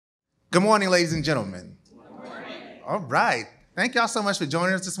Good morning, ladies and gentlemen. Good morning. All right. Thank y'all so much for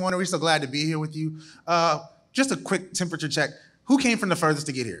joining us this morning. We're so glad to be here with you. Just a quick temperature check. Who came from the furthest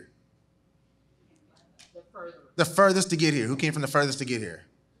to get here? The furthest to get here. Who came from the furthest to get here?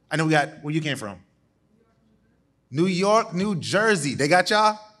 I know we got, where you came from? New York, New Jersey. They got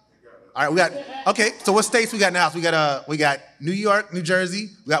y'all? All right, we got, okay, so what states we got in the house? We got New York, New Jersey.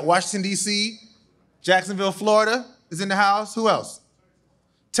 We got Washington, D.C. Jacksonville, Florida is in the house. Who else?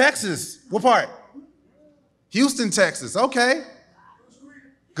 Texas. What part? Houston, Texas. Okay.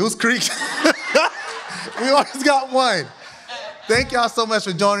 Goose Creek. We always got one. Thank y'all so much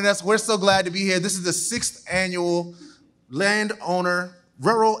for joining us. We're so glad to be here. This is the 6th annual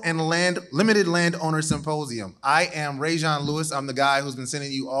Rural and Limited Landowner Symposium. I am Rajon Lewis. I'm the guy who's been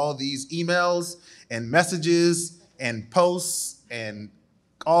sending you all these emails and messages and posts and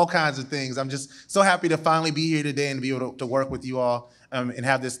all kinds of things. I'm just so happy to finally be here today and be able to work with you all and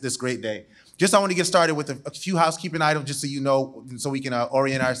have this great day. Just I want to get started with a few housekeeping items just so you know, so we can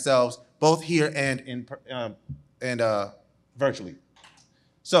orient ourselves both here and virtually.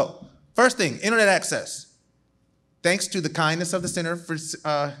 So first thing, internet access. Thanks to the kindness of the Center for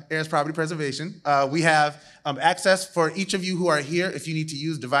Heirs Property Preservation, we have access for each of you who are here. If you need to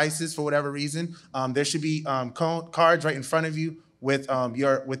use devices for whatever reason, there should be cards right in front of you with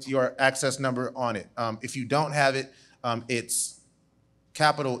your access number on it. If you don't have it, it's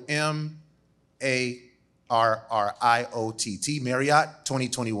capital MARRIOTT, Marriott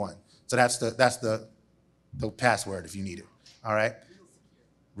 2021. So that's the password if you need it. All right,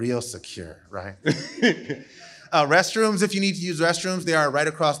 real secure, right? Restrooms, if you need to use restrooms, they are right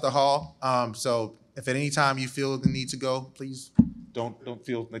across the hall. So if at any time you feel the need to go, please don't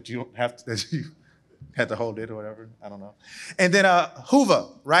feel that you don't have to, that you had to hold it or whatever. I don't know. And then Hoover,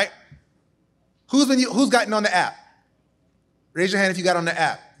 right? Who's gotten on the app? Raise your hand if you got on the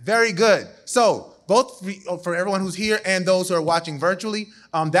app. Very good. So both for everyone who's here and those who are watching virtually,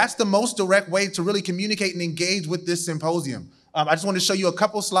 that's the most direct way to really communicate and engage with this symposium. I just want to show you a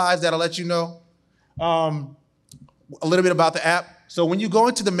couple slides that'll let you know a little bit about the app. So when you go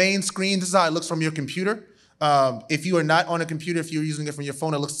into the main screen, this is how it looks from your computer. If you are not on a computer, if you're using it from your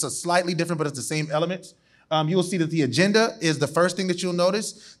phone, it looks slightly different, but it's the same elements. You will see that the agenda is the first thing that you'll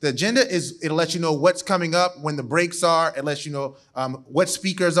notice. The agenda it'll let you know what's coming up, when the breaks are, it lets you know what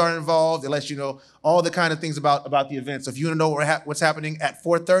speakers are involved, it lets you know all the kind of things about the event. So if you want to know what's happening at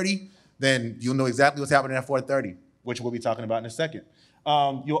 4:30, then you'll know exactly what's happening at 4:30, which we'll be talking about in a second.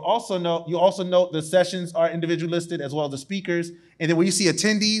 You'll also note the sessions are individually listed as well as the speakers. And then when you see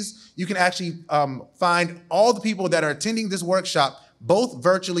attendees, you can actually find all the people that are attending this workshop, both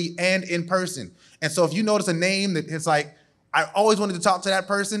virtually and in person. And so if you notice a name that it's like, I always wanted to talk to that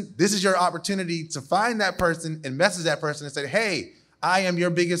person, this is your opportunity to find that person and message that person and say, hey, I am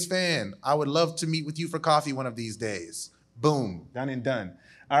your biggest fan. I would love to meet with you for coffee one of these days. Boom, done and done.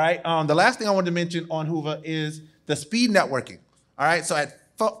 All right, the last thing I wanted to mention on Hoover is the speed networking. All right, so at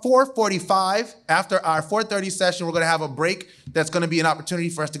 4:45, after our 4:30 session, we're going to have a break. That's going to be an opportunity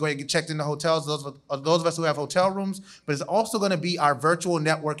for us to go ahead and get checked into hotels, those of us who have hotel rooms, but it's also going to be our virtual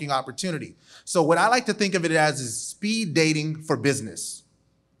networking opportunity. So what I like to think of it as is speed dating for business,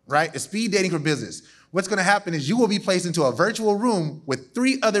 right? It's speed dating for business. What's going to happen is you will be placed into a virtual room with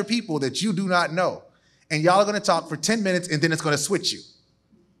 3 other people that you do not know, and y'all are going to talk for 10 minutes, and then it's going to switch you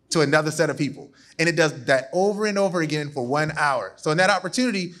to another set of people. And it does that over and over again for 1 hour. So in that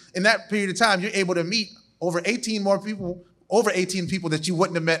opportunity, in that period of time, you're able to meet over 18 people that you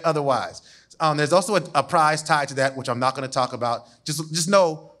wouldn't have met otherwise. There's also a prize tied to that, which I'm not gonna talk about. Just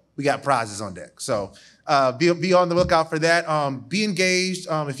know we got prizes on deck. So be on the lookout for that. Be engaged.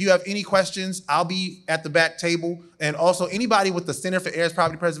 If you have any questions, I'll be at the back table. And also anybody with the Center for Heirs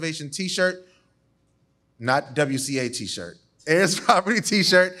Property Preservation t-shirt, not WCA t-shirt, Heirs Property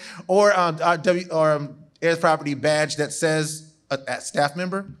t-shirt or Heirs Property badge that says a staff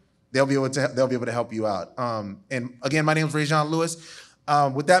member, they'll be able to help you out. And again, my name is Rajon Lewis.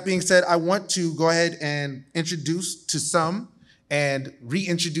 With that being said, I want to go ahead and introduce to some and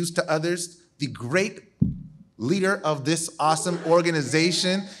reintroduce to others the great leader of this awesome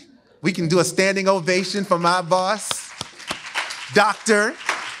organization. We can do a standing ovation for my boss, Dr.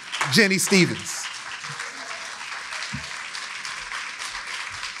 Jennie Stevens.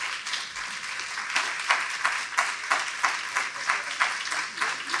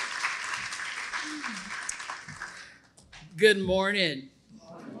 Good morning.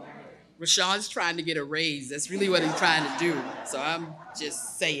 Rashawn's trying to get a raise. That's really what he's trying to do. So I'm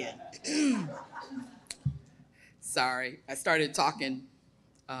just saying. Sorry, I started talking.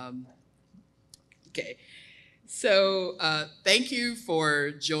 Okay. So thank you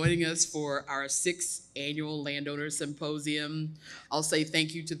for joining us for our 6th annual Landowner Symposium. I'll say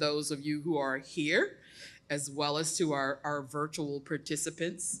thank you to those of you who are here, as well as to our virtual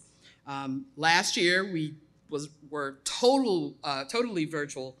participants. Last year we were totally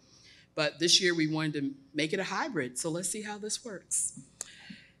virtual, but this year we wanted to make it a hybrid. So let's see how this works.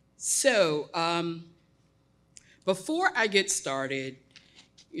 So before I get started,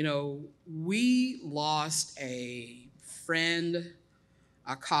 you know, we lost a friend,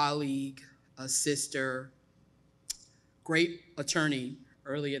 a colleague, a sister, great attorney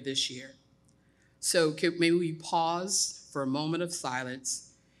earlier this year. So maybe we pause for a moment of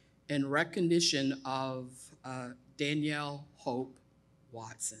silence in recognition of Danielle Hope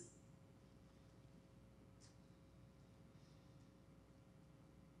Watson.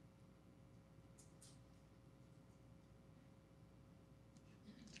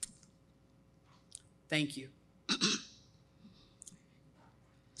 Thank you.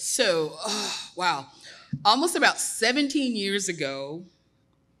 So, wow, almost about 17 years ago,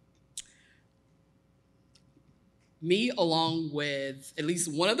 me along with at least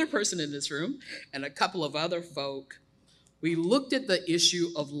one other person in this room and a couple of other folk, we looked at the issue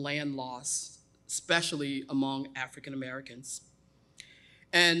of land loss, especially among African Americans.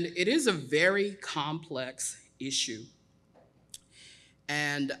 And it is a very complex issue.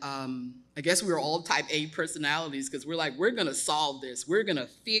 And I guess we were all type A personalities because we're like, we're gonna solve this, we're gonna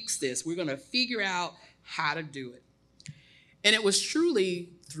fix this, we're gonna figure out how to do it. And it was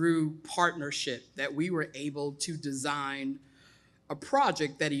truly through partnership that we were able to design a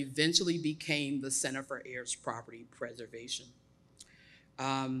project that eventually became the Center for Heirs Property Preservation.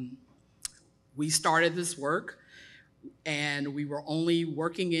 We started this work and we were only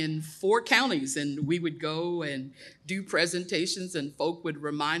working in 4 counties, and we would go and do presentations and folk would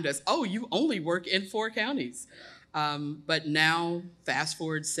remind us, oh, you only work in 4 counties. But now, fast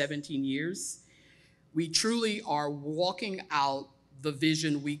forward 17 years, we truly are walking out the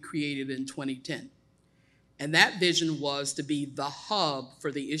vision we created in 2010. And that vision was to be the hub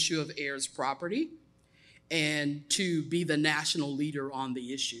for the issue of heirs property and to be the national leader on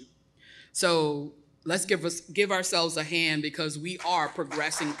the issue. So let's give ourselves a hand because we are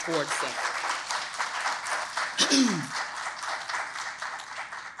progressing towards that.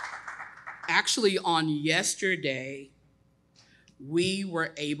 Actually, on yesterday, we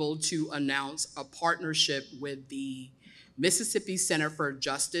were able to announce a partnership with the Mississippi Center for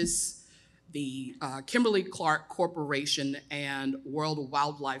Justice, the Kimberly-Clark Corporation, and World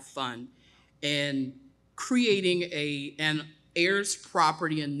Wildlife Fund in creating an heirs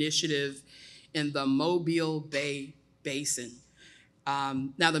property initiative in the Mobile Bay Basin.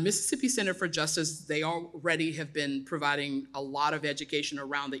 Now, the Mississippi Center for Justice, they already have been providing a lot of education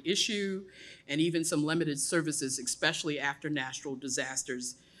around the issue and even some limited services, especially after natural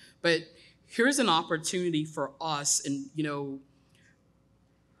disasters. But here's an opportunity for us, and you know,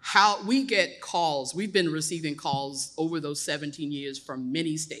 how we get calls. We've been receiving calls over those 17 years from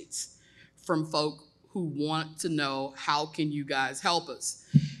many states, from folk who want to know, how can you guys help us?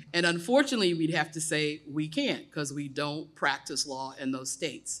 And unfortunately, we'd have to say we can't because we don't practice law in those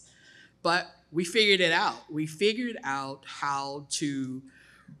states. But we figured it out. We figured out how to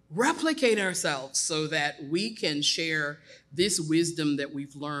replicate ourselves so that we can share this wisdom that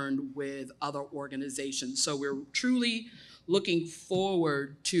we've learned with other organizations. So we're truly looking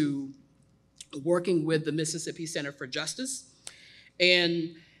forward to working with the Mississippi Center for Justice.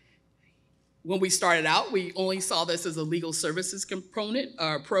 And when we started out, we only saw this as a legal services component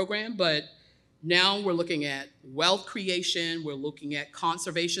program, but now we're looking at wealth creation, we're looking at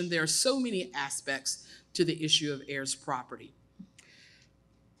conservation. There are so many aspects to the issue of heirs property.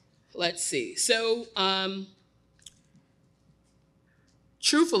 Let's see. So,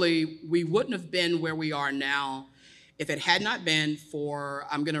 truthfully, we wouldn't have been where we are now if it had not been for,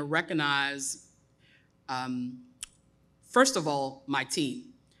 I'm going to recognize, first of all, my team.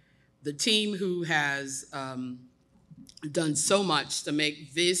 The team who has done so much to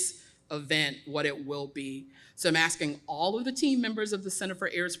make this event what it will be. So I'm asking all of the team members of the Center for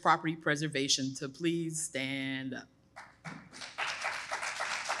Heirs Property Preservation to please stand up.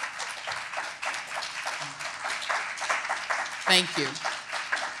 Thank you.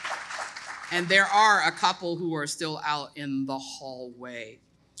 And there are a couple who are still out in the hallway.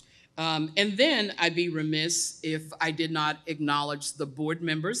 And then I'd be remiss if I did not acknowledge the board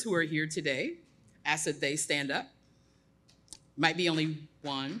members who are here today. Ask that they stand up. Might be only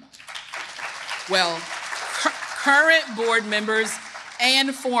one. Well, current board members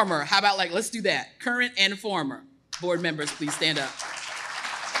and former. How about let's do that. Current and former board members, please stand up.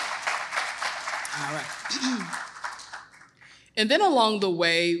 All right. And then along the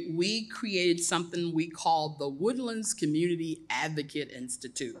way, we created something we called the Woodlands Community Advocate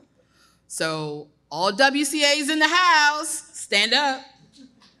Institute. So all WCAs in the house, stand up.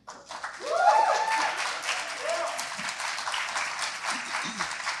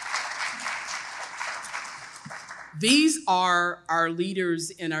 These are our leaders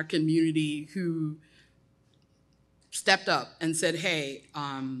in our community who stepped up and said, hey,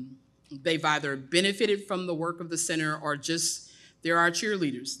 they've either benefited from the work of the center or just, they're our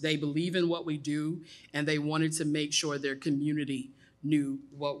cheerleaders. They believe in what we do, and they wanted to make sure their community knew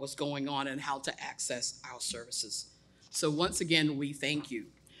what was going on and how to access our services. So once again, we thank you.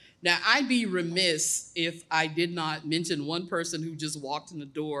 Now, I'd be remiss if I did not mention one person who just walked in the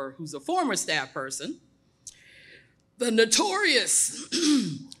door, who's a former staff person, the notorious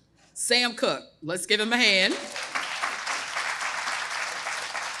Sam Cook. Let's give him a hand.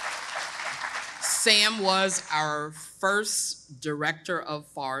 Sam was our first director of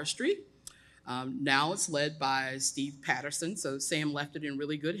forestry. Now it's led by Steve Patterson, so Sam left it in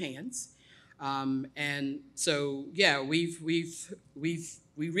really good hands. And so, yeah, we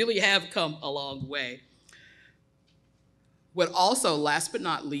really have come a long way. Would also, last but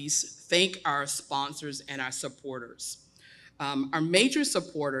not least, thank our sponsors and our supporters. Our major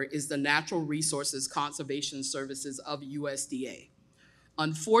supporter is the Natural Resources Conservation Services of USDA.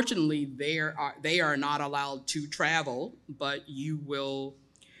 Unfortunately, they are not allowed to travel, but you will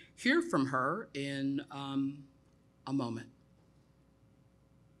hear from her in a moment.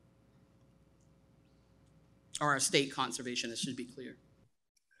 Or our state conservationist, should be clear.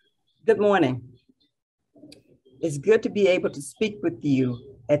 Good morning. It's good to be able to speak with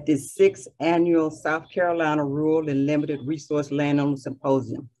you at this 6th annual South Carolina Rural and Limited Resource Landowner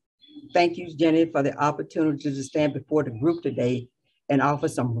Symposium. Thank you, Jennie, for the opportunity to stand before the group today and offer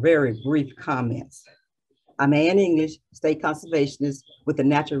some very brief comments. I'm Ann English, State Conservationist with the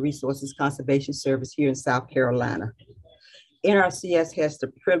Natural Resources Conservation Service here in South Carolina. NRCS has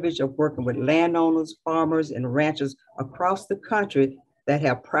the privilege of working with landowners, farmers, and ranchers across the country that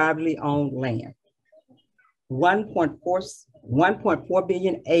have privately owned land. 1.4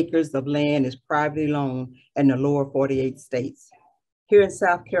 billion acres of land is privately owned in the lower 48 states. Here in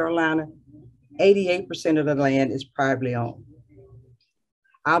South Carolina, 88% of the land is privately owned.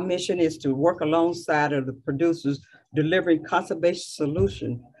 Our mission is to work alongside of the producers delivering conservation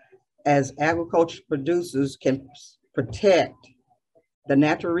solutions as agriculture producers can protect the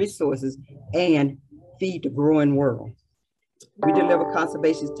natural resources and feed the growing world. We deliver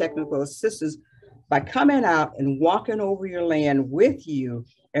conservation technical assistance by coming out and walking over your land with you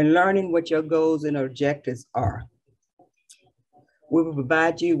and learning what your goals and objectives are. We will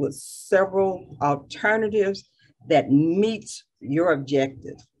provide you with several alternatives that meet your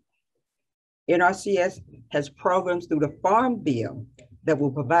objectives. NRCS has programs through the Farm Bill that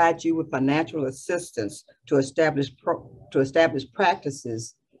will provide you with financial assistance to establish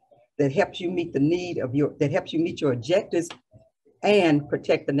practices that helps you meet the need of your objectives and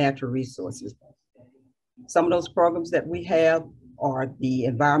protect the natural resources. Some of those programs that we have are the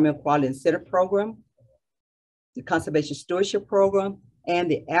Environmental Quality Incentive Program, the Conservation Stewardship Program,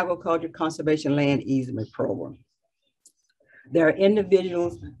 and the Agriculture Conservation Land Easement Program. There are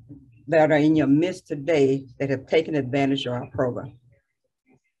individuals that are in your midst today that have taken advantage of our program.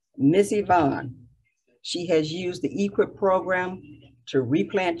 Miss Yvonne, she has used the EQIP program to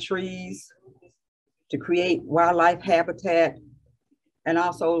replant trees, to create wildlife habitat, and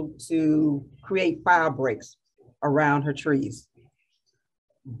also to create fire breaks around her trees.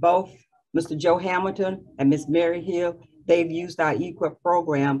 Both Mr. Joe Hamilton and Miss Mary Hill, they've used our EQIP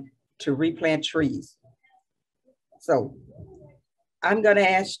program to replant trees. So I'm gonna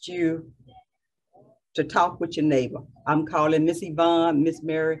ask you to talk with your neighbor. I'm calling Miss Yvonne, Miss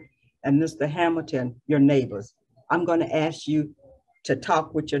Mary, and Mr. Hamilton, your neighbors. I'm gonna ask you to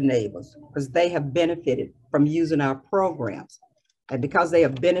talk with your neighbors because they have benefited from using our programs. And because they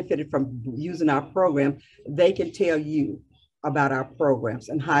have benefited from using our program, they can tell you about our programs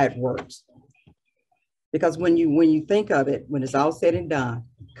and how it works. Because when you think of it, when it's all said and done,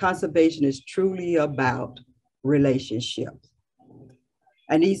 conservation is truly about relationships.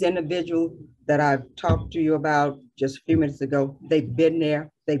 And these individuals that I've talked to you about just a few minutes ago, they've been there,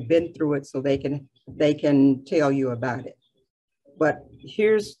 they've been through it, so they can tell you about it. But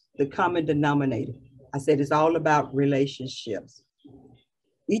here's the common denominator. I said it's all about relationships.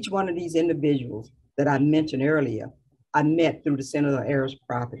 Each one of these individuals that I mentioned earlier, I met through the Center of Heirs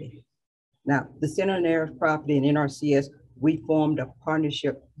Property. Now, the Center of Heirs Property and NRCS, we formed a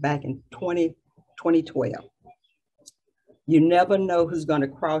partnership back in 2012. You never know who's going to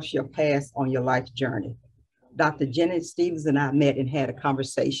cross your path on your life journey. Dr. Jennie Stevens and I met and had a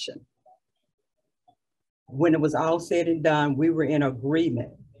conversation. When it was all said and done, we were in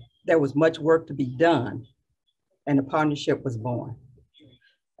agreement. There was much work to be done, and a partnership was born.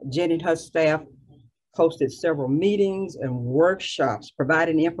 Jennie and her staff hosted several meetings and workshops,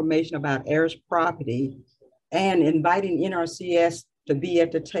 providing information about heirs property and inviting NRCS to be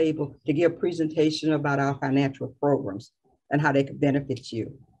at the table to give a presentation about our financial programs and how they could benefit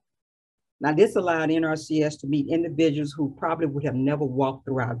you. Now, this allowed NRCS to meet individuals who probably would have never walked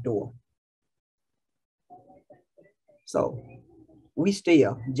through our door. So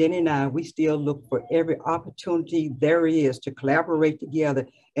Jennie and I, we still look for every opportunity there is to collaborate together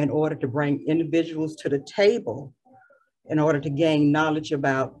in order to bring individuals to the table in order to gain knowledge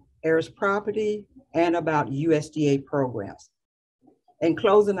about heirs property and about USDA programs. In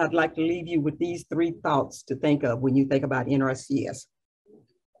closing, I'd like to leave you with these 3 thoughts to think of when you think about NRCS.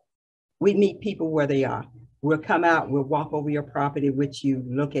 We meet people where they are. We'll come out, we'll walk over your property with you,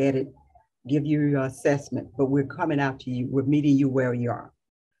 look at it, give you your assessment, but we're coming out to you, we're meeting you where you are.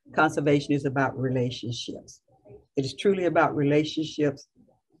 Conservation is about relationships. It is truly about relationships.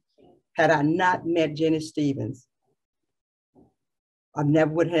 Had I not met Jennie Stevens, I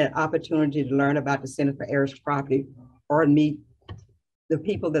never would have had an opportunity to learn about the Center for Heirs Property or meet the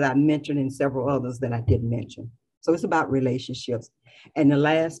people that I mentioned and several others that I didn't mention. So it's about relationships. And the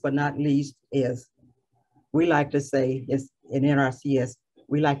last but not least is, we like to say, is in NRCS,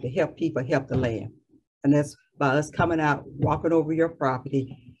 we like to help people help the land. And that's by us coming out, walking over your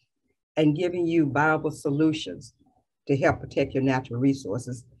property and giving you viable solutions to help protect your natural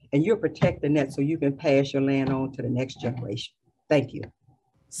resources. And you're protecting that so you can pass your land on to the next generation. Thank you.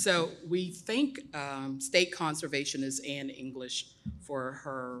 So we thank State Conservationist Ann English for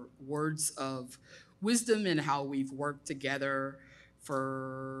her words of wisdom and how we've worked together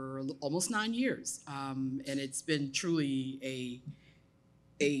for almost 9 years. And it's been truly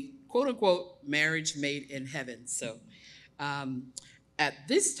a quote unquote marriage made in heaven. So at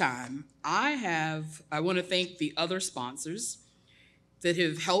this time, I want to thank the other sponsors that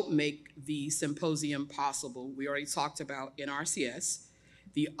have helped make the symposium possible. We already talked about NRCS.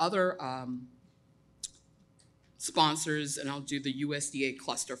 The other sponsors, and I'll do the USDA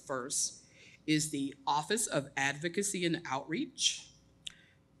cluster first, is the Office of Advocacy and Outreach,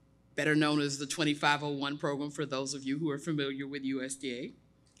 better known as the 2501 program for those of you who are familiar with USDA,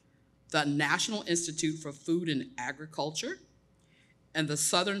 the National Institute for Food and Agriculture, and the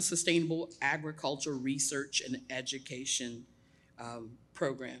Southern Sustainable Agriculture Research and Education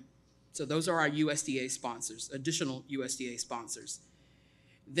program. So those are our USDA sponsors, additional USDA sponsors.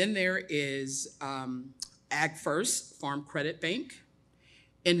 Then there is Ag First Farm Credit Bank,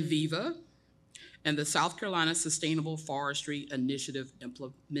 Enviva, and the South Carolina Sustainable Forestry Initiative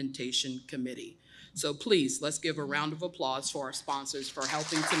Implementation Committee. So please, let's give a round of applause for our sponsors for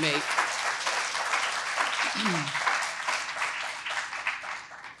helping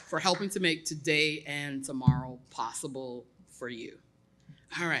to make today and tomorrow possible for you.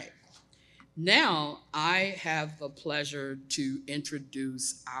 All right. Now I have the pleasure to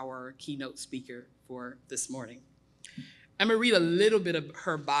introduce our keynote speaker for this morning. I'm gonna read a little bit of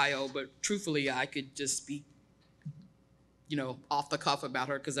her bio, but truthfully, I could just speak, off the cuff about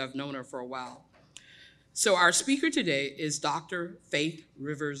her because I've known her for a while. So our speaker today is Dr. Faith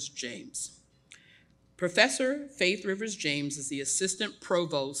Rivers James. Professor Faith Rivers James is the Assistant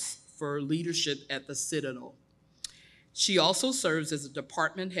Provost for Leadership at the Citadel. She also serves as a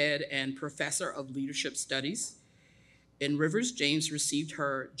department head and professor of leadership studies. And Rivers James received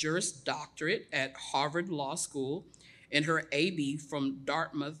her Juris Doctorate at Harvard Law School and her AB from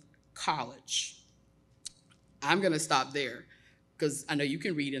Dartmouth College. I'm gonna stop there because I know you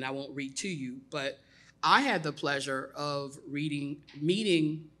can read and I won't read to you, but I had the pleasure of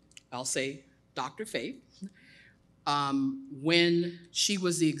meeting, I'll say, Dr. Faith, when she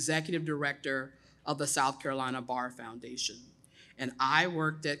was the executive director of the South Carolina Bar Foundation. And I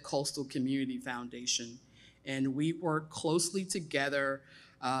worked at Coastal Community Foundation, and we worked closely together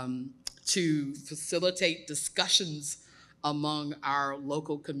to facilitate discussions among our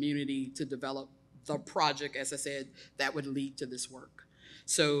local community to develop the project, as I said, that would lead to this work.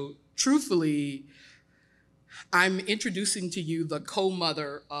 So truthfully, I'm introducing to you the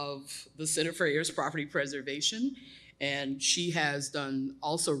co-mother of the Center for Heirs Property Preservation, and she has done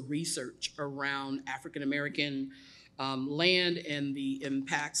also research around African-American land and the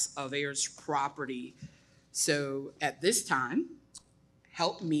impacts of heirs property. So at this time,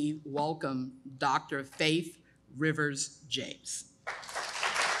 help me welcome Dr. Faith Rivers James.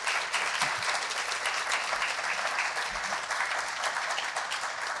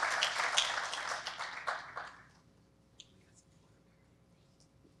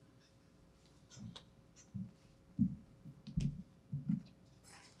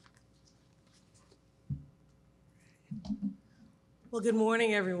 Well, good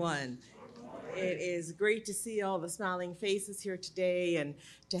morning, everyone. It is great to see all the smiling faces here today and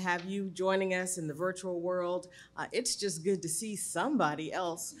to have you joining us in the virtual world. It's just good to see somebody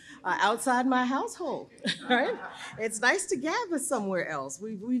else outside my household, right? It's nice to gather somewhere else.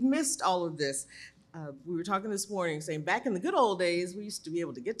 We've missed all of this. We were talking this morning saying back in the good old days, we used to be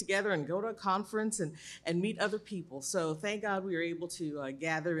able to get together and go to a conference and meet other people. So thank God we were able to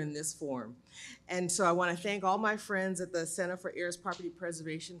gather in this forum. And so I want to thank all my friends at the Center for Heirs Property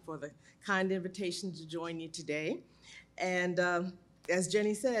Preservation for the kind invitation to join you today. And as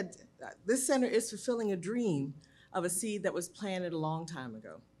Jennie said, this center is fulfilling a dream of a seed that was planted a long time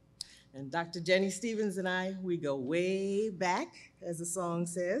ago. And Dr. Jennie Stevens and I, we go way back, as the song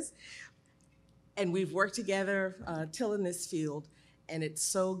says. And we've worked together tilling this field, and it's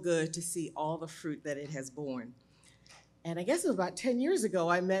so good to see all the fruit that it has borne. And I guess it was about 10 years ago,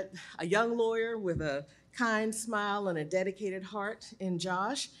 I met a young lawyer with a kind smile and a dedicated heart in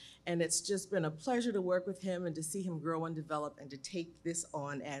Josh, and it's just been a pleasure to work with him and to see him grow and develop and to take this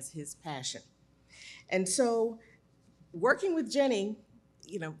on as his passion. And so working with Jennie,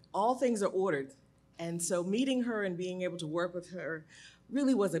 you know, all things are ordered. And so meeting her and being able to work with her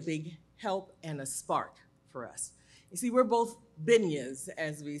really was a big help and a spark for us. You see, we're both binyas,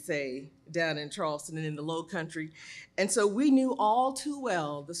 as we say, down in Charleston and in the Low Country. And so we knew all too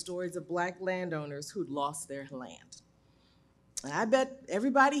well the stories of Black landowners who'd lost their land. And I bet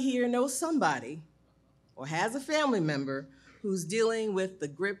everybody here knows somebody or has a family member who's dealing with the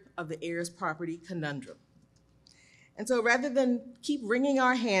grip of the heirs property conundrum. And so rather than keep wringing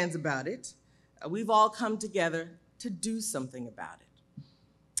our hands about it, we've all come together to do something about it.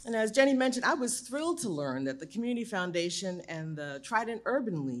 And as Jennie mentioned, I was thrilled to learn that the Community Foundation and the Trident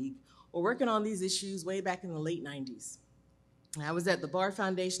Urban League were working on these issues way back in the late 90s. And I was at the Bar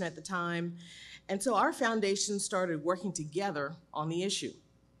Foundation at the time, and so our foundation started working together on the issue.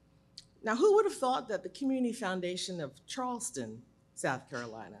 Now, who would have thought that the Community Foundation of Charleston, South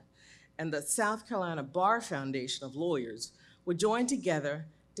Carolina, and the South Carolina Bar Foundation of Lawyers would join together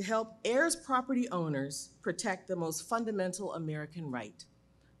to help heirs property owners protect the most fundamental American right,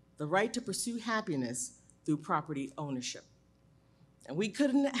 the right to pursue happiness through property ownership. And we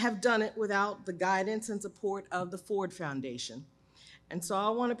couldn't have done it without the guidance and support of the Ford Foundation. And so I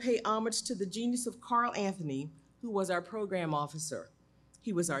want to pay homage to the genius of Carl Anthony, who was our program officer.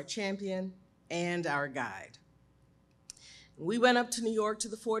 He was our champion and our guide. We went up to New York to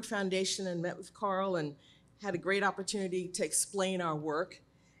the Ford Foundation and met with Carl and had a great opportunity to explain our work.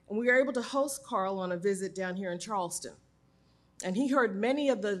 And we were able to host Carl on a visit down here in Charleston. And he heard many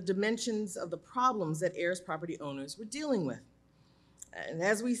of the dimensions of the problems that heirs property owners were dealing with. And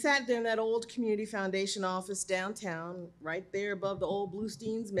as we sat there in that old Community Foundation office downtown, right there above the old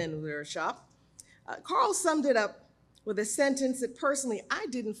Bluestein's menswear shop, Carl summed it up with a sentence that personally I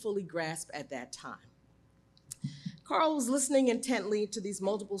didn't fully grasp at that time. Carl was listening intently to these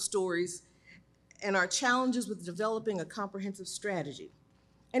multiple stories and our challenges with developing a comprehensive strategy.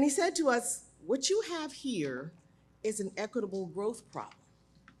 And he said to us, "What you have here is an equitable growth problem."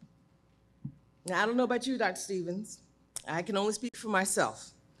 Now, I don't know about you, Dr. Stevens. I can only speak for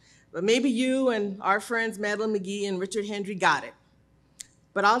myself. But maybe you and our friends Madeline McGee and Richard Hendry got it.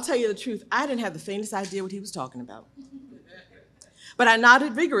 But I'll tell you the truth, I didn't have the faintest idea what he was talking about. But I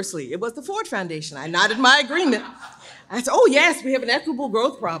nodded vigorously. It was the Ford Foundation. I nodded my agreement. I said, oh yes, we have an equitable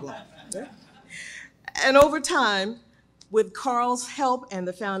growth problem. And over time, with Carl's help and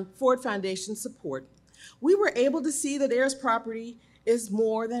the Ford Foundation's support, we were able to see that heirs property is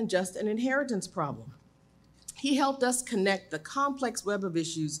more than just an inheritance problem. He helped us connect the complex web of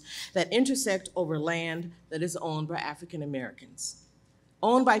issues that intersect over land that is owned by African Americans,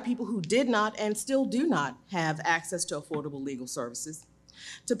 owned by people who did not and still do not have access to affordable legal services,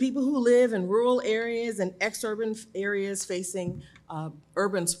 to people who live in rural areas and exurban areas facing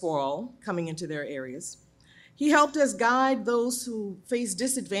urban sprawl coming into their areas. He helped us guide those who face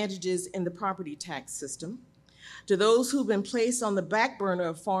disadvantages in the property tax system, to those who've been placed on the back burner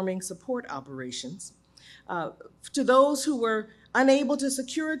of farming support operations, to those who were unable to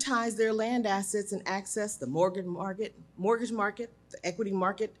securitize their land assets and access the mortgage market, the equity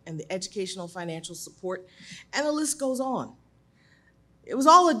market, and the educational financial support, and the list goes on. It was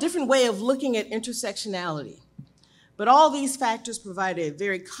all a different way of looking at intersectionality, but all these factors provide a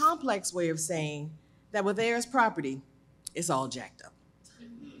very complex way of saying that with heirs property, it's all jacked up.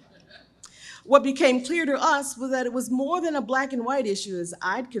 What became clear to us was that it was more than a black and white issue as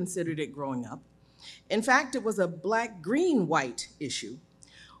I'd considered it growing up. In fact, it was a black-green-white issue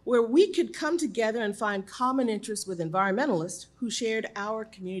where we could come together and find common interests with environmentalists who shared our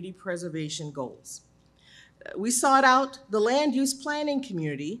community preservation goals. We sought out the land use planning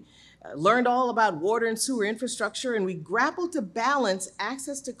community, learned all about water and sewer infrastructure, and we grappled to balance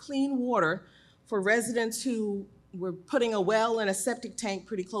access to clean water for residents who were putting a well and a septic tank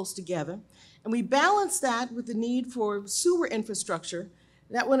pretty close together. And we balanced that with the need for sewer infrastructure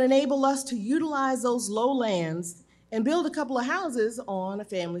that would enable us to utilize those low lands and build a couple of houses on a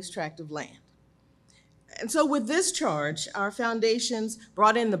family's tract of land. And so with this charge, our foundations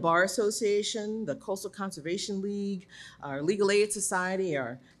brought in the Bar Association, the Coastal Conservation League, our Legal Aid Society,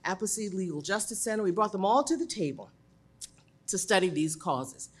 our Appleseed Legal Justice Center. We brought them all to the table to study these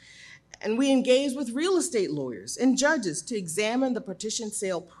causes. And we engaged with real estate lawyers and judges to examine the partition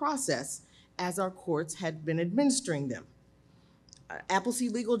sale process as our courts had been administering them.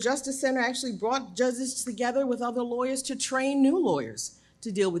 Appleseed Legal Justice Center actually brought judges together with other lawyers to train new lawyers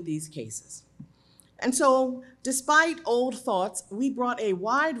to deal with these cases. And so, despite old thoughts, we brought a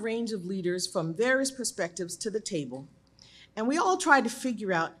wide range of leaders from various perspectives to the table, and we all tried to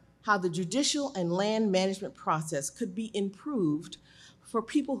figure out how the judicial and land management process could be improved for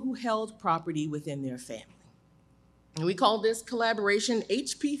people who held property within their family. And we call this collaboration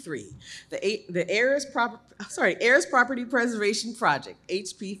HP3, the Heirs Property Preservation Project,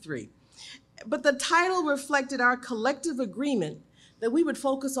 HP3. But the title reflected our collective agreement that we would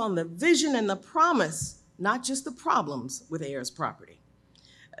focus on the vision and the promise, not just the problems with heirs property.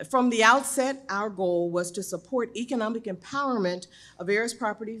 From the outset, our goal was to support economic empowerment of heirs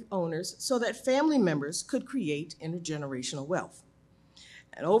property owners so that family members could create intergenerational wealth.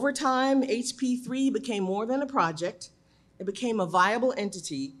 And over time, HP3 became more than a project. It became a viable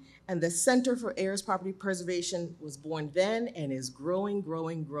entity, and the Center for Heirs Property Preservation was born then and is growing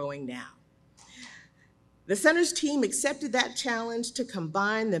now. The center's team accepted that challenge to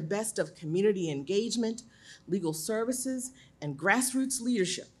combine the best of community engagement, legal services, and grassroots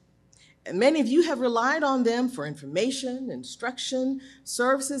leadership. And many of you have relied on them for information, instruction,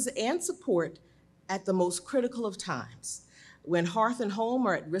 services, and support at the most critical of times, when hearth and home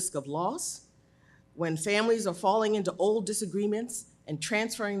are at risk of loss, when families are falling into old disagreements and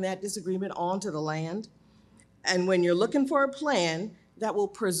transferring that disagreement onto the land, and when you're looking for a plan that will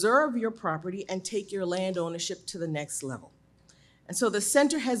preserve your property and take your land ownership to the next level. And so the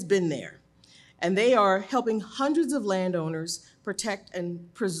center has been there, and they are helping hundreds of landowners protect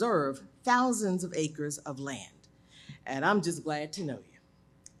and preserve thousands of acres of land. And I'm just glad to know you.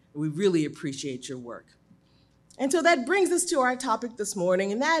 We really appreciate your work. And so that brings us to our topic this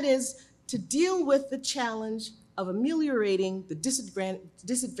morning, and that is to deal with the challenge of ameliorating the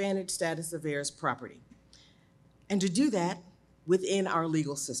disadvantaged status of heirs property. And to do that within our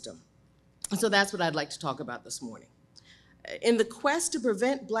legal system. And so that's what I'd like to talk about this morning. In the quest to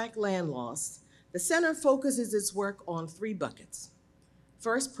prevent Black land loss, the center focuses its work on three buckets.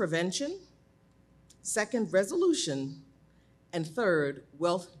 First, prevention. Second, resolution. And third,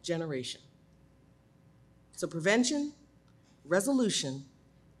 wealth generation. So prevention, resolution,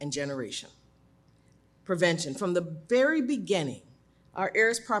 and generation. Prevention. From the very beginning, our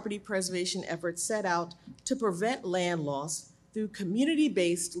heirs property preservation efforts set out to prevent land loss through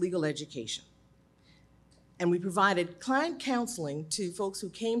community-based legal education. And we provided client counseling to folks who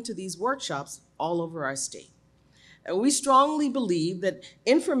came to these workshops all over our state. And we strongly believe that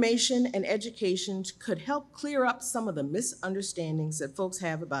information and education could help clear up some of the misunderstandings that folks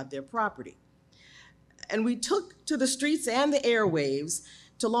have about their property. And we took to the streets and the airwaves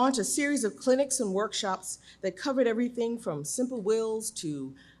to launch a series of clinics and workshops that covered everything from simple wills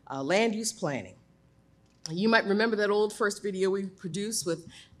to land use planning. You might remember that old first video we produced with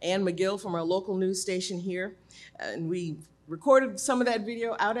Ann McGill from our local news station here. And we recorded some of that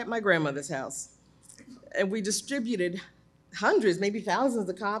video out at my grandmother's house. And we distributed hundreds, maybe thousands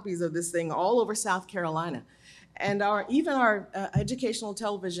of copies of this thing all over South Carolina. And even our educational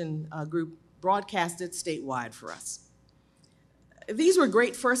television group broadcasted statewide for us. These were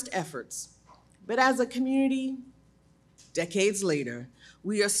great first efforts, but as a community, decades later,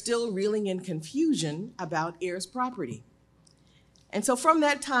 we are still reeling in confusion about heirs property. And so from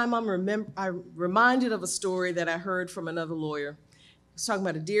that time, I'm reminded of a story that I heard from another lawyer. He was talking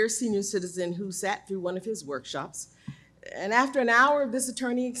about a dear senior citizen who sat through one of his workshops. And after an hour of this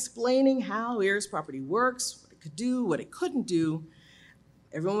attorney explaining how heirs property works, what it could do, what it couldn't do,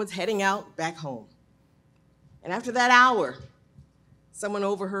 everyone was heading out back home. And after that hour, someone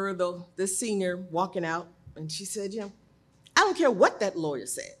overheard this senior walking out, and she said, I don't care what that lawyer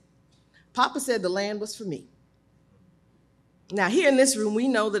said. Papa said the land was for me. Now, here in this room, we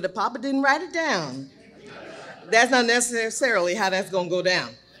know that if Papa didn't write it down, that's not necessarily how that's going to go down,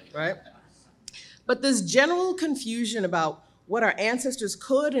 right? But this general confusion about what our ancestors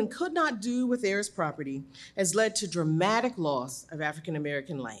could and could not do with heirs property has led to dramatic loss of African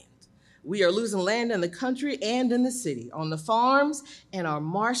American land. We are losing land in the country and in the city, on the farms, and our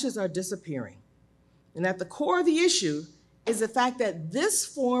marshes are disappearing. And at the core of the issue is the fact that this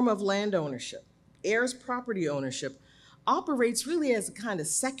form of land ownership, heirs property ownership, operates really as a kind of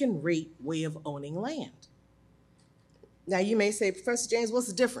second-rate way of owning land. Now you may say, Professor James, what's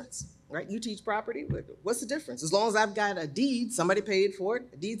the difference? Right? You teach property, what's the difference? As long as I've got a deed, somebody paid for it,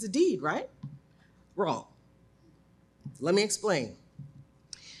 a deed's a deed, right? Wrong. Let me explain.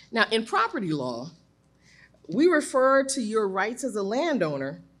 Now, in property law, we refer to your rights as a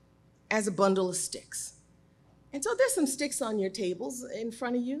landowner as a bundle of sticks. And so there's some sticks on your tables in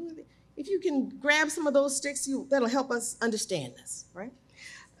front of you. If you can grab some of those sticks, that'll help us understand this, right?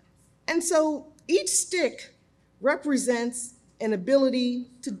 And so each stick represents an ability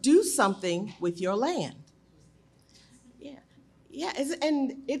to do something with your land. Yeah,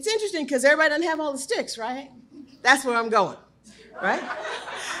 and it's interesting because everybody doesn't have all the sticks, right? That's where I'm going, right?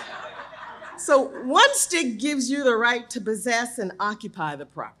 So one stick gives you the right to possess and occupy the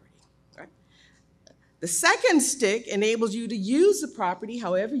property, right? The second stick enables you to use the property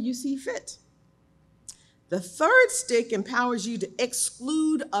however you see fit. The third stick empowers you to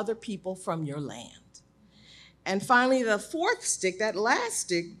exclude other people from your land. And finally, the fourth stick, that last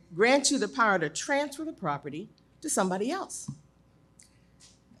stick, grants you the power to transfer the property to somebody else.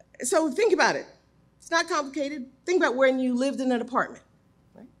 So think about it. It's not complicated. Think about when you lived in an apartment.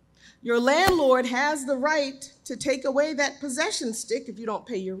 Right? Your landlord has the right to take away that possession stick if you don't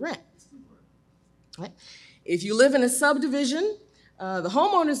pay your rent. Right? If you live in a subdivision, the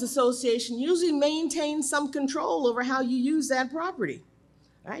homeowners association usually maintains some control over how you use that property.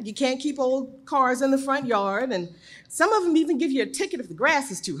 Right? You can't keep old cars in the front yard, and some of them even give you a ticket if the grass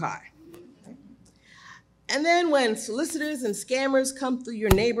is too high. Right? And then when solicitors and scammers come through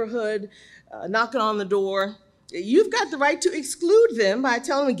your neighborhood, knocking on the door, you've got the right to exclude them by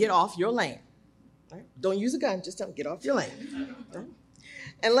telling them to get off your land. Right? Don't use a gun, just tell them to get off your land. Right?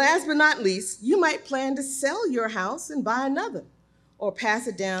 And last but not least, you might plan to sell your house and buy another, or pass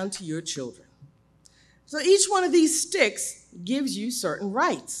it down to your children. So each one of these sticks gives you certain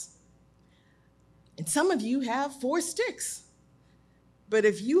rights. And some of you have 4 sticks. But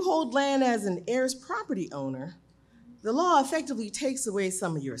if you hold land as an heirs property owner, the law effectively takes away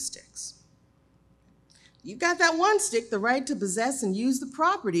some of your sticks. You've got that one stick, the right to possess and use the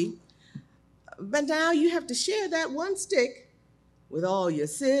property, but now you have to share that one stick with all your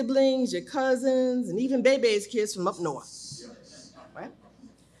siblings, your cousins, and even Bebe's kids from up north. Right?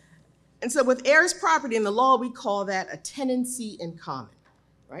 And so with heirs property in the law, we call that a tenancy in common,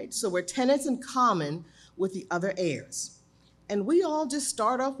 right? So we're tenants in common with the other heirs. And we all just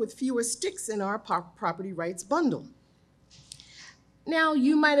start off with fewer sticks in our property rights bundle. Now,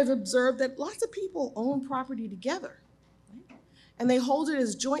 you might have observed that lots of people own property together, right? And they hold it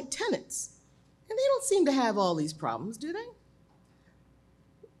as joint tenants. And they don't seem to have all these problems, do they?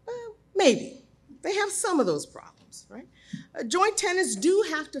 Maybe. They have some of those problems, right? Joint tenants do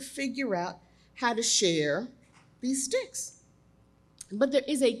have to figure out how to share these sticks. But there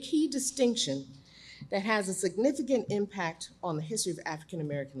is a key distinction that has a significant impact on the history of African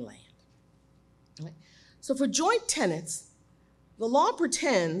American land. Right? So for joint tenants, the law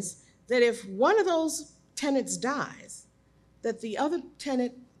pretends that if one of those tenants dies, that the other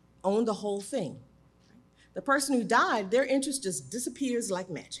tenant owned the whole thing. Right? The person who died, their interest just disappears like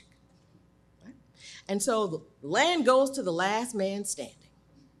magic. Right? And so the land goes to the last man standing.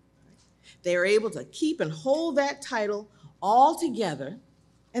 Right? They are able to keep and hold that title all together,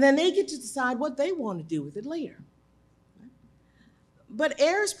 and then they get to decide what they want to do with it later. Right? But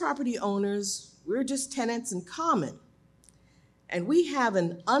heirs property owners, we're just tenants in common. And we have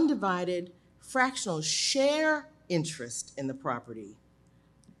an undivided fractional share interest in the property,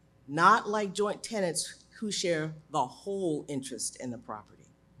 not like joint tenants who share the whole interest in the property.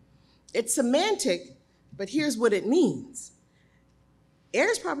 It's semantic, but here's what it means.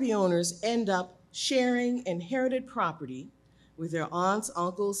 Heirs property owners end up sharing inherited property with their aunts,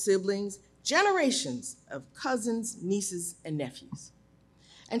 uncles, siblings, generations of cousins, nieces, and nephews.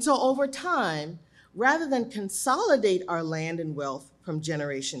 And so over time, rather than consolidate our land and wealth from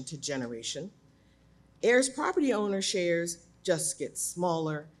generation to generation, heirs property owner shares just get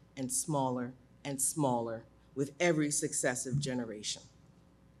smaller and smaller and smaller with every successive generation.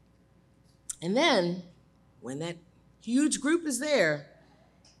 And then, when that huge group is there,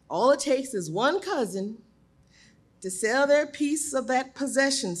 all it takes is one cousin to sell their piece of that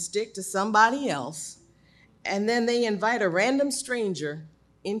possession stick to somebody else, and then they invite a random stranger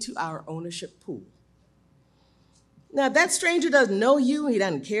into our ownership pool. Now, if that stranger doesn't know you, he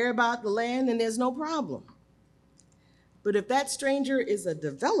doesn't care about the land, then there's no problem. But if that stranger is a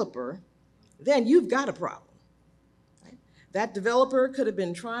developer, then you've got a problem. Right? That developer could have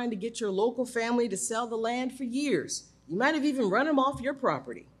been trying to get your local family to sell the land for years. You might have even run him off your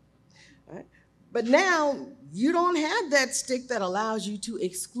property. Right? But now you don't have that stick that allows you to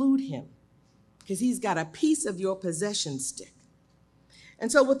exclude him because he's got a piece of your possession stick.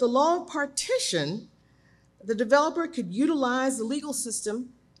 And so with the law of partition, the developer could utilize the legal system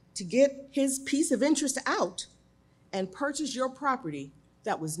to get his piece of interest out and purchase your property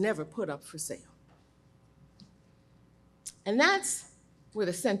that was never put up for sale. And that's where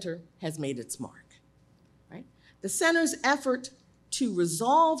the center has made its mark, right? The center's effort to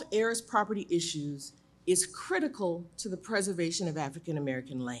resolve heirs property issues is critical to the preservation of African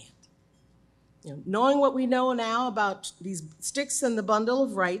American land. Knowing what we know now about these sticks in the bundle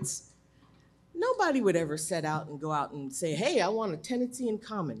of rights, nobody would ever set out and go out and say, hey, I want a tenancy in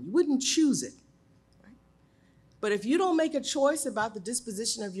common. You wouldn't choose it. Right? But if you don't make a choice about the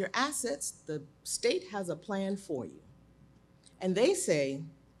disposition of your assets, the state has a plan for you. And they say,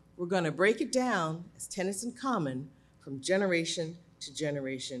 we're going to break it down as tenants in common from generation to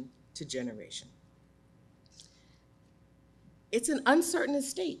generation to generation. It's an uncertain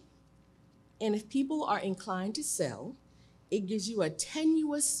estate. And if people are inclined to sell, it gives you a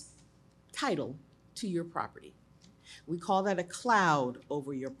tenuous title to your property. We call that a cloud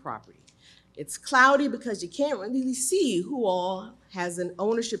over your property. It's cloudy because you can't really see who all has an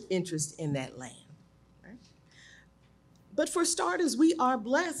ownership interest in that land. Right? But for starters, we are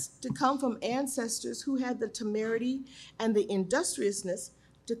blessed to come from ancestors who had the temerity and the industriousness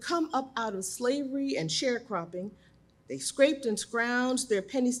to come up out of slavery and sharecropping. They scraped and scrounged their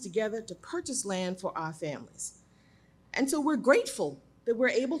pennies together to purchase land for our families. And so we're grateful that we're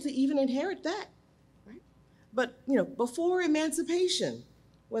able to even inherit that, right? But before emancipation,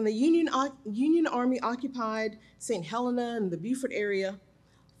 when the Union Army occupied St. Helena and the Beaufort area,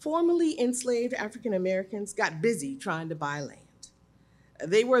 formerly enslaved African Americans got busy trying to buy land.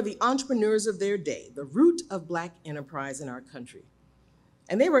 They were the entrepreneurs of their day, the root of Black enterprise in our country.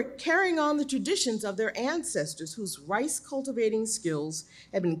 And they were carrying on the traditions of their ancestors whose rice cultivating skills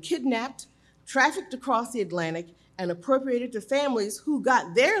had been kidnapped, trafficked across the Atlantic, and appropriated to families who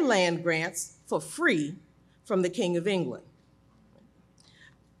got their land grants for free from the King of England.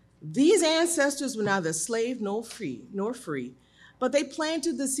 These ancestors were neither slave nor free, but they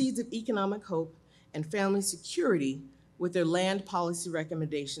planted the seeds of economic hope and family security with their land policy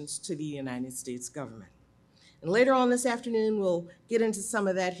recommendations to the United States government. And later on this afternoon, we'll get into some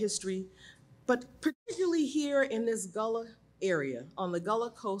of that history, but particularly here in this Gullah area, on the Gullah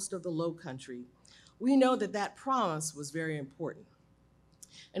coast of the Low Country, we know that that promise was very important.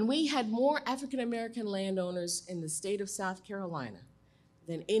 And we had more African American landowners in the state of South Carolina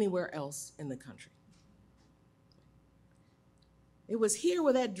than anywhere else in the country. It was here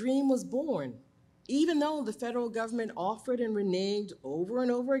where that dream was born, even though the federal government offered and reneged over and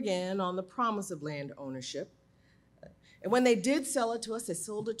over again on the promise of land ownership. And when they did sell it to us, they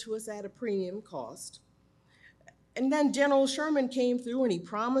sold it to us at a premium cost. And then General Sherman came through and he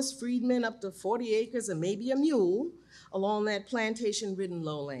promised freedmen up to 40 acres and maybe a mule along that plantation-ridden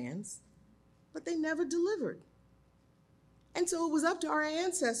lowlands, but they never delivered. And so it was up to our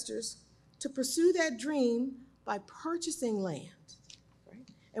ancestors to pursue that dream by purchasing land, right?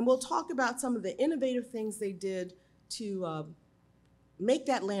 And we'll talk about some of the innovative things they did to make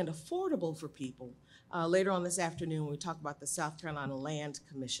that land affordable for people later on this afternoon when we talk about the South Carolina Land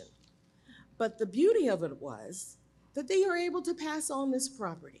Commission. But the beauty of it was that they were able to pass on this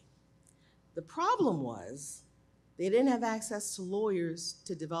property. The problem was they didn't have access to lawyers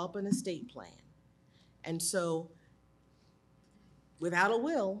to develop an estate plan. And so without a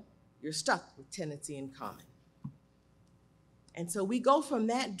will, you're stuck with tenancy in common. And so we go from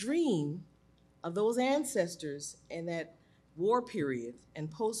that dream of those ancestors in that war period and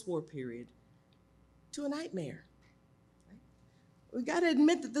post-war period to a nightmare. We got to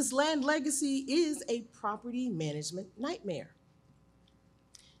admit that this land legacy is a property management nightmare.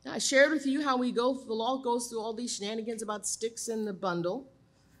 Now, I shared with you how the law goes through all these shenanigans about sticks in the bundle,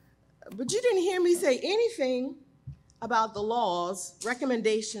 but you didn't hear me say anything about the law's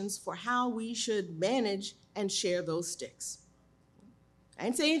recommendations for how we should manage and share those sticks. I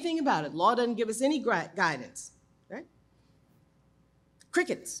didn't say anything about it. Law doesn't give us any guidance, right?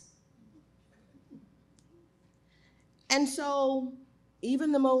 Crickets. And so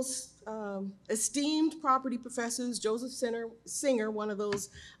even the most esteemed property professors, Joseph Singer, one of those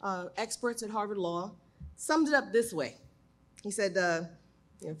experts at Harvard Law, summed it up this way. He said,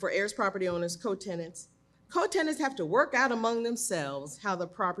 for heirs, property owners, co-tenants, Co-tenants have to work out among themselves how the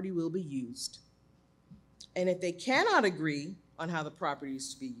property will be used. And if they cannot agree on how the property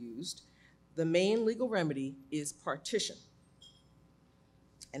is to be used, the main legal remedy is partition.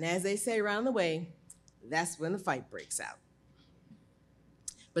 And as they say around the way, that's when the fight breaks out.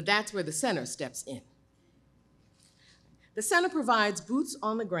 But that's where the center steps in. The center provides boots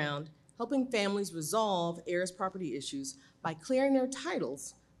on the ground, helping families resolve heirs' property issues by clearing their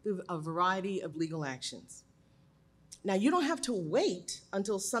titles through a variety of legal actions. Now, you don't have to wait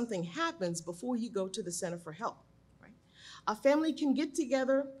until something happens before you go to the center for help, right? A family can get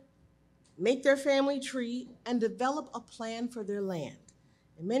together, make their family tree, and develop a plan for their land.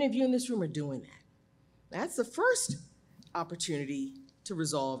 And many of you in this room are doing that. That's the first opportunity to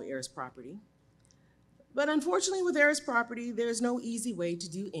resolve heirs' property. But unfortunately, with heirs' property, there's no easy way to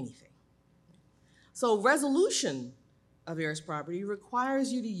do anything. So resolution of heirs' property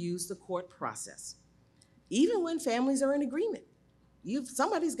requires you to use the court process. Even when families are in agreement,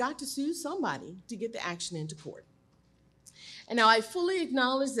 somebody's got to sue somebody to get the action into court. And now I fully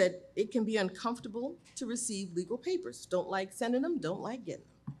acknowledge that it can be uncomfortable to receive legal papers. Don't like sending them, don't like getting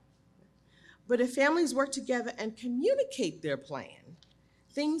them. But if families work together and communicate their plan,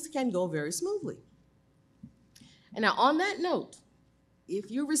 things can go very smoothly. And now on that note, if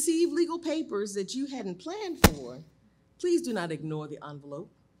you receive legal papers that you hadn't planned for, please do not ignore the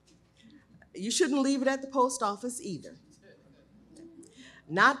envelope. You shouldn't leave it at the post office either.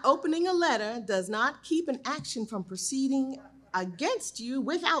 Not opening a letter does not keep an action from proceeding against you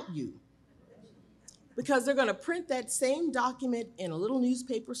without you, because they're going to print that same document in a little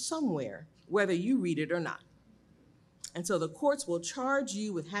newspaper somewhere, whether you read it or not. And so the courts will charge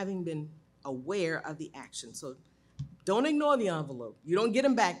you with having been aware of the action. So don't ignore the envelope. You don't get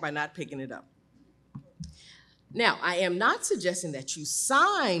them back by not picking it up. Now, I am not suggesting that you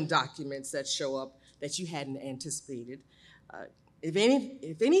sign documents that show up that you hadn't anticipated. If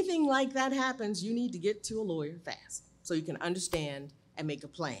anything like that happens, you need to get to a lawyer fast so you can understand and make a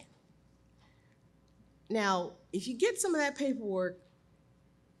plan. Now, if you get some of that paperwork,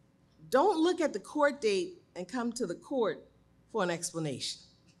 don't look at the court date and come to the court for an explanation.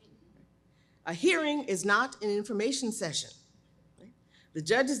 A hearing is not an information session. The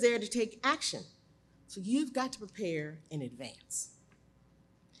judge is there to take action. So you've got to prepare in advance.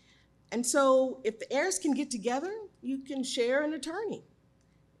 And so if the heirs can get together, you can share an attorney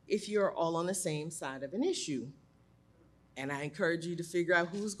if you're all on the same side of an issue. And I encourage you to figure out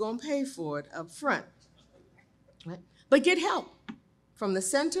who's going to pay for it up front. Right? But get help from the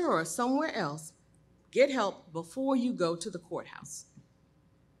center or somewhere else. Get help before you go to the courthouse.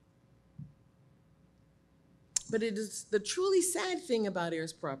 But it is the truly sad thing about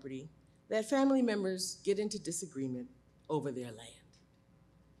heirs' property that family members get into disagreement over their land.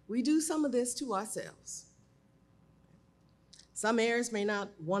 We do some of this to ourselves. Some heirs may not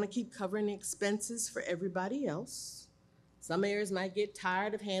want to keep covering the expenses for everybody else. Some heirs might get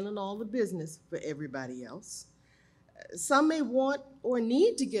tired of handling all the business for everybody else. Some may want or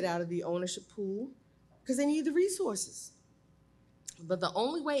need to get out of the ownership pool because they need the resources. But the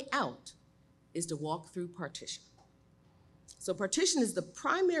only way out is to walk through partition. So partition is the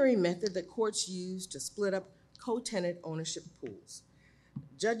primary method that courts use to split up co-tenant ownership pools.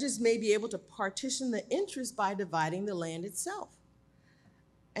 Judges may be able to partition the interest by dividing the land itself.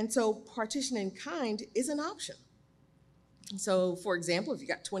 And so partition in kind is an option. So for example, if you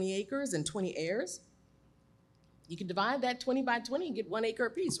got 20 acres and 20 heirs, you can divide that 20 by 20 and get 1 acre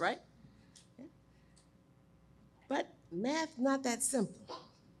apiece, right? Yeah. But math, not that simple.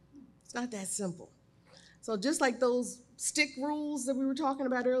 It's not that simple. So just like those stick rules that we were talking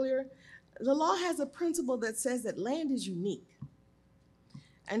about earlier, the law has a principle that says that land is unique.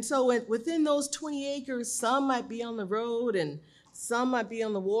 And so within those 20 acres, some might be on the road and some might be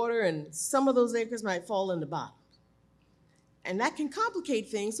on the water, and some of those acres might fall in the bottom. And that can complicate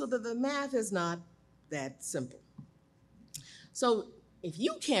things so that the math is not that simple. So if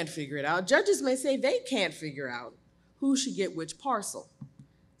you can't figure it out, judges may say they can't figure out who should get which parcel.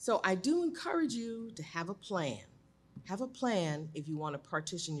 So I do encourage you to have a plan. Have a plan if you want to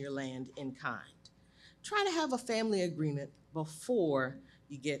partition your land in kind. Try to have a family agreement before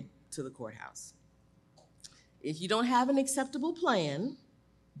you get to the courthouse. If you don't have an acceptable plan,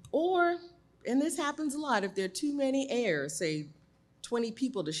 or, and this happens a lot, if there are too many heirs, say 20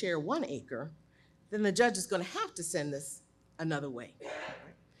 people to share 1 acre, then the judge is going to have to send this another way.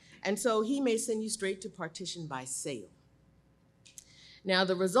 And so he may send you straight to partition by sale. Now,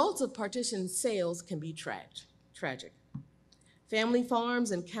 the results of partition sales can be tragic. Family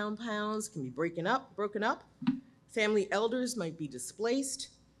farms and compounds can be broken up. Family elders might be displaced.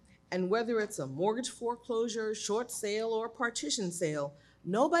 And whether it's a mortgage foreclosure, short sale, or partition sale,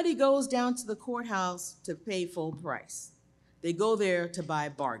 nobody goes down to the courthouse to pay full price. They go there to buy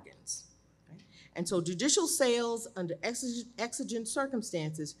bargains. Right? And so judicial sales under exigent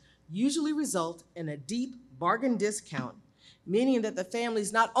circumstances usually result in a deep bargain discount, meaning that the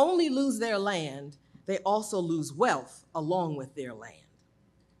families not only lose their land, they also lose wealth along with their land.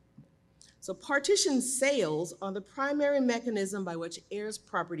 So partition sales are the primary mechanism by which heirs'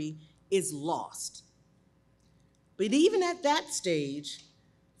 property is lost. But even at that stage,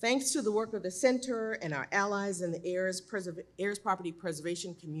 thanks to the work of the Center and our allies in the heirs property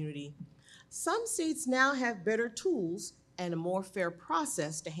preservation community, some states now have better tools and a more fair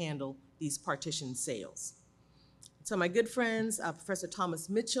process to handle these partition sales. So my good friends, Professor Thomas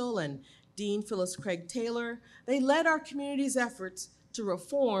Mitchell and Dean Phyllis Craig Taylor, they led our community's efforts to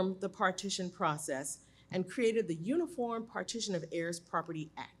reform the partition process and created the Uniform Partition of Heirs Property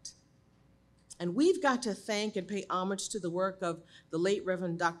Act. And we've got to thank and pay homage to the work of the late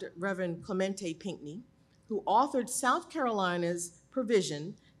Reverend Clemente Pinckney, who authored South Carolina's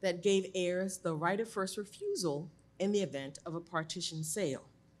provision that gave heirs the right of first refusal in the event of a partition sale.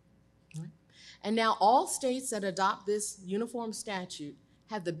 Right? And now all states that adopt this uniform statute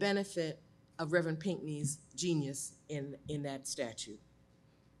have the benefit of Reverend Pinckney's genius in that statute.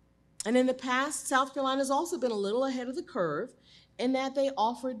 And in the past, South Carolina has also been a little ahead of the curve in that they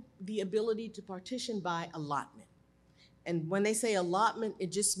offered the ability to partition by allotment. And when they say allotment,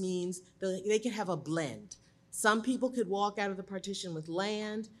 it just means they could have a blend. Some people could walk out of the partition with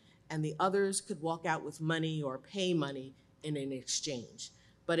land, and the others could walk out with money or pay money in an exchange.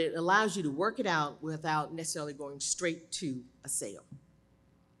 But it allows you to work it out without necessarily going straight to a sale.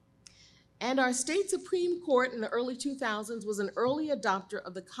 And our state Supreme Court in the early 2000s was an early adopter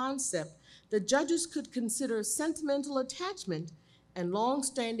of the concept that judges could consider sentimental attachment and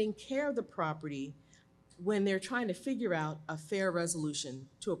long-standing care of the property when they're trying to figure out a fair resolution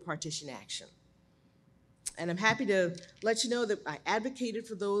to a partition action. And I'm happy to let you know that I advocated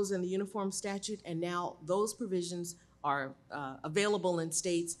for those in the uniform statute, and now those provisions are available in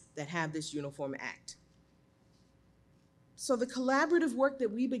states that have this uniform act. So the collaborative work that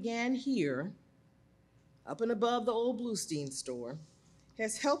we began here, up and above the old Bluestein store,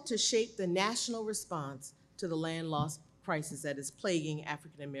 has helped to shape the national response to the land loss crisis that is plaguing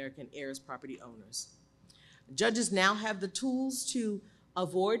African American heirs property owners. Judges now have the tools to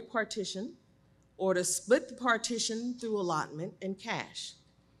avoid partition or to split the partition through allotment and cash.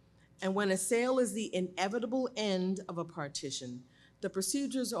 And when a sale is the inevitable end of a partition, the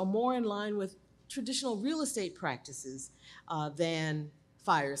procedures are more in line with traditional real estate practices than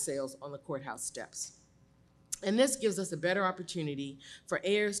fire sales on the courthouse steps. And this gives us a better opportunity for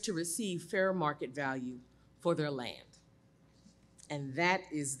heirs to receive fair market value for their land. And that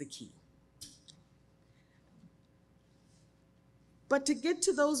is the key. But to get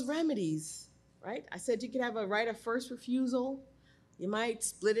to those remedies, right? I said you could have a right of first refusal. You might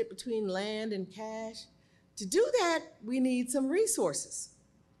split it between land and cash. To do that, we need some resources,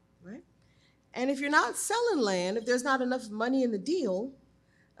 right? And if you're not selling land, if there's not enough money in the deal,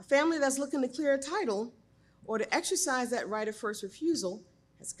 a family that's looking to clear a title or to exercise that right of first refusal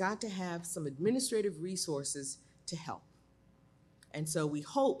has got to have some administrative resources to help. And so we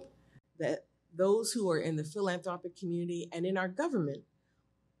hope that those who are in the philanthropic community and in our government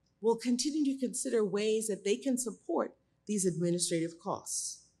will continue to consider ways that they can support these administrative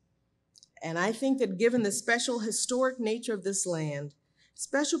costs. And I think that given the special historic nature of this land,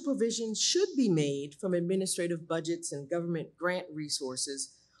 special provisions should be made from administrative budgets and government grant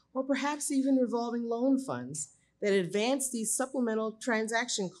resources, or perhaps even revolving loan funds that advance these supplemental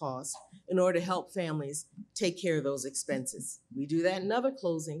transaction costs in order to help families take care of those expenses. We do that in other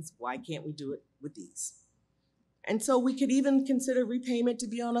closings. Why can't we do it with these? And so we could even consider repayment to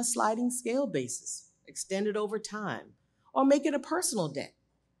be on a sliding scale basis, extended over time, or make it a personal debt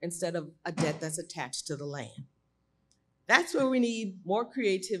instead of a debt that's attached to the land. That's where we need more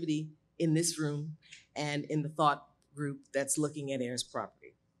creativity in this room and in the thought group that's looking at heirs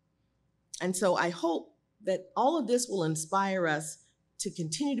property. And so I hope that all of this will inspire us to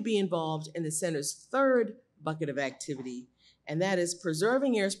continue to be involved in the center's third bucket of activity, and that is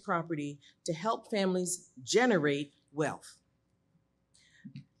preserving heirs property to help families generate wealth.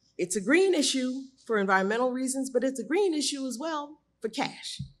 It's a green issue for environmental reasons, but it's a green issue as well for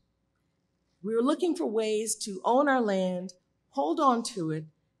cash. We're looking for ways to own our land, hold on to it,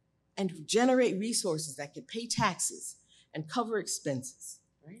 and generate resources that can pay taxes and cover expenses.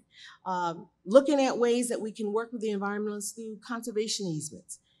 Right? Looking at ways that we can work with the environmentalists through conservation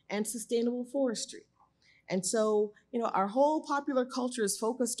easements and sustainable forestry. And so, our whole popular culture is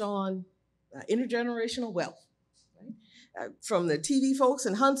focused on intergenerational wealth. From the TV folks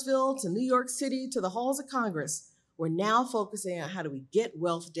in Huntsville to New York City to the halls of Congress, we're now focusing on how do we get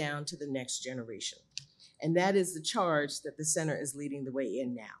wealth down to the next generation. And that is the charge that the center is leading the way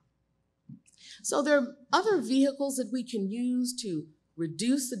in now. So there are other vehicles that we can use to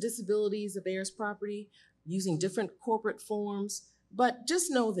reduce the disabilities of heirs property using different corporate forms. But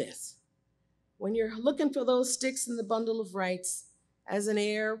just know this, when you're looking for those sticks in the bundle of rights, as an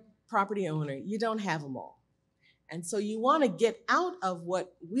heir property owner, you don't have them all. And so you want to get out of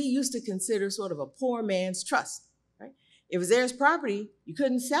what we used to consider sort of a poor man's trust, right? If it was heirs property, you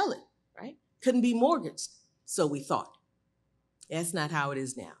couldn't sell it, right? Couldn't be mortgaged, so we thought. That's not how it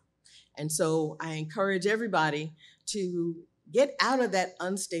is now. And so I encourage everybody to get out of that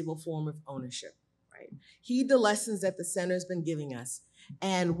unstable form of ownership, right? Heed the lessons that the center has been giving us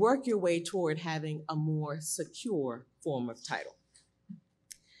and work your way toward having a more secure form of title.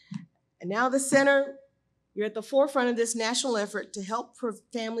 And now the center, you're at the forefront of this national effort to help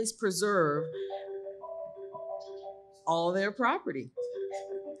families preserve all their property.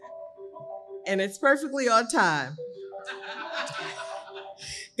 And it's perfectly on time,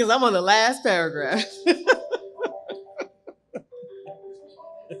 because I'm on the last paragraph.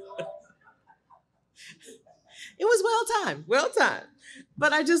 It was well timed.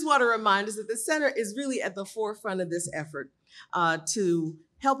 But I just want to remind us that the center is really at the forefront of this effort to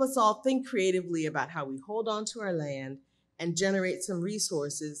help us all think creatively about how we hold on to our land and generate some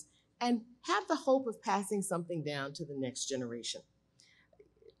resources and have the hope of passing something down to the next generation.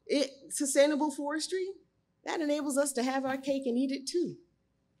 Sustainable forestry, that enables us to have our cake and eat it too.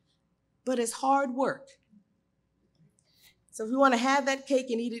 But it's hard work. So if we want to have that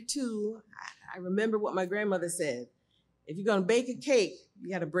cake and eat it too, I remember what my grandmother said. If you're going to bake a cake,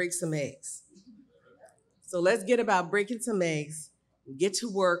 you got to break some eggs. So let's get about breaking some eggs, get to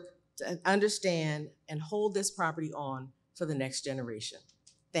work to understand and hold this property on for the next generation.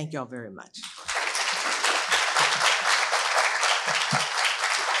 Thank y'all very much.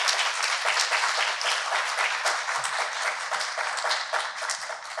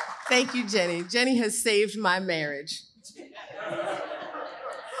 Thank you, Jennie. Jennie has saved my marriage.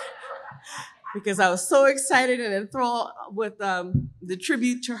 Because I was so excited and enthralled with the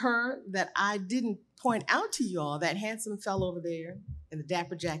tribute to her that I didn't point out to you all that handsome fellow over there in the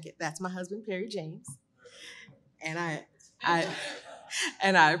dapper jacket. That's my husband, Perry James. And I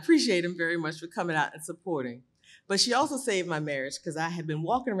appreciate him very much for coming out and supporting. But she also saved my marriage because I had been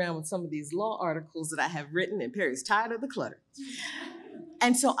walking around with some of these law articles that I have written, and Perry's tired of the clutter.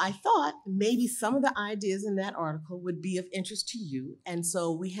 And so I thought maybe some of the ideas in that article would be of interest to you. And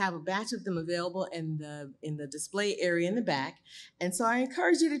so we have a batch of them available in the display area in the back. And so I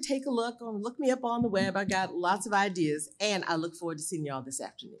encourage you to take a look or look me up on the web. I got lots of ideas, and I look forward to seeing you all this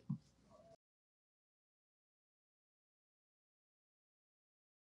afternoon.